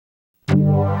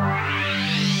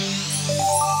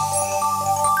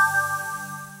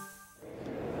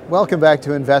Welcome back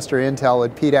to InvestorIntel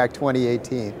at PDAC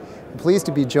 2018. I'm pleased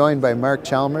to be joined by Mark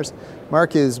Chalmers.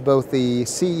 Mark is both the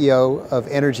CEO of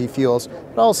Energy Fuels,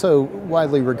 but also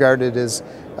widely regarded as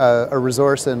a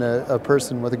resource and a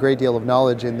person with a great deal of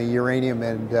knowledge in the uranium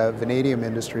and vanadium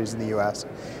industries in the US.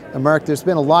 And Mark, there's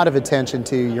been a lot of attention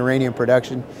to uranium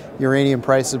production. Uranium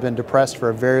prices have been depressed for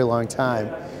a very long time,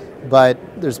 but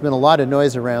there's been a lot of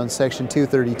noise around Section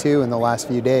 232 in the last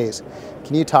few days.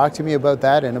 Can you talk to me about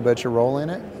that and about your role in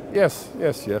it? Yes,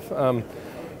 Jeff.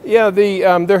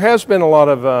 There has been a lot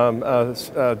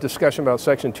of discussion about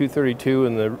Section 232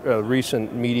 in the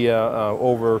recent media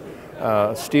over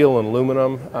steel and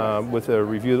aluminum with a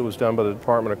review that was done by the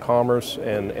Department of Commerce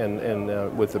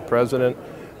and with the President.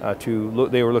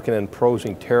 They were looking at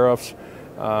imposing tariffs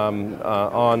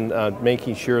on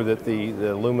making sure that the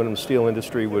aluminum steel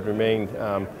industry would remain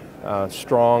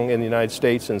strong in the United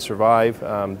States and survive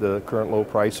the current low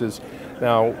prices.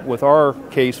 Now, with our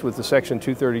case with the Section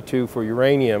 232 for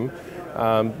uranium,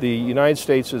 the United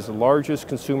States is the largest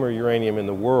consumer of uranium in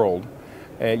the world,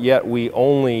 and yet we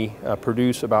only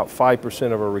produce about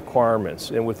 5% of our requirements.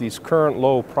 And with these current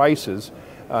low prices,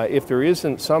 if there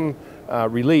isn't some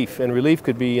relief, and relief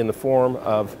could be in the form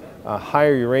of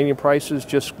higher uranium prices,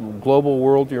 just global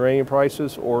world uranium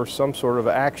prices, or some sort of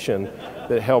action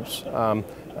that helps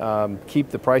keep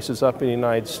the prices up in the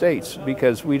United States,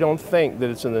 because we don't think that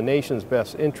it's in the nation's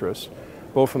best interest,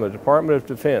 both from the Department of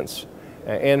Defense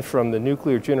and from the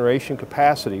nuclear generation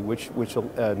capacity, which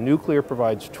nuclear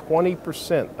provides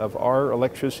 20% of our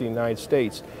electricity in the United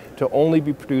States, to only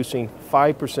be producing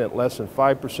 5%, less than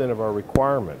 5% of our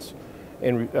requirements,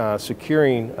 and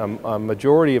securing a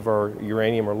majority of our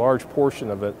uranium, or a large portion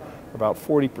of it, about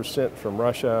 40% from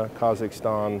Russia,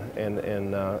 Kazakhstan,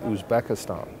 and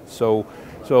Uzbekistan. So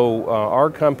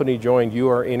our company joined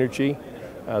UR Energy.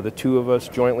 The two of us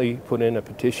jointly put in a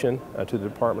petition to the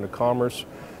Department of Commerce.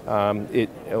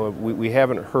 We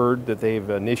haven't heard that they've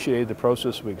initiated the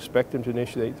process. We expect them to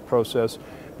initiate the process,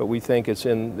 but we think it's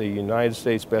in the United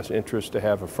States' best interest to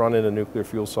have a front end of nuclear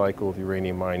fuel cycle of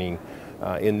uranium mining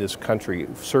in this country,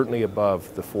 certainly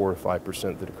above the 4 or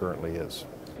 5% that it currently is.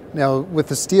 Now, with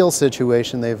the steel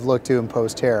situation, they've looked to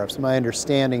impose tariffs. My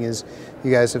understanding is you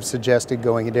guys have suggested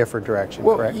going a different direction,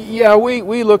 correct? Yeah,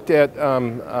 we looked at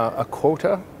a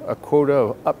quota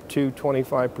of up to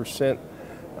 25%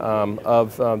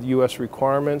 of U.S.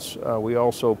 requirements. We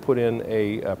also put in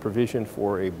a provision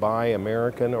for a Buy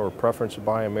American, or preference to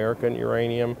Buy American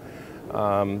uranium.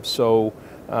 But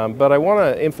I want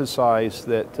to emphasize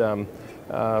that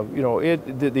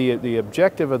the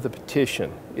objective of the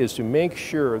petition is to make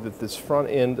sure that this front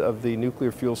end of the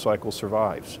nuclear fuel cycle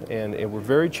survives, and we're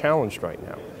very challenged right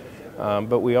now.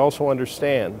 But we also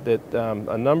understand that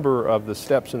a number of the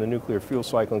steps in the nuclear fuel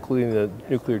cycle, including the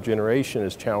nuclear generation,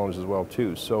 is challenged as well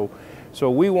too. So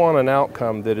we want an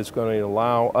outcome that is going to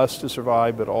allow us to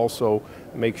survive, but also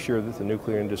make sure that the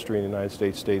nuclear industry in the United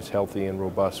States stays healthy and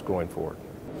robust going forward.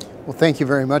 Well, thank you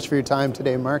very much for your time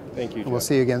today, Mark. Thank you, Jeff. We'll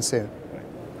see you again soon.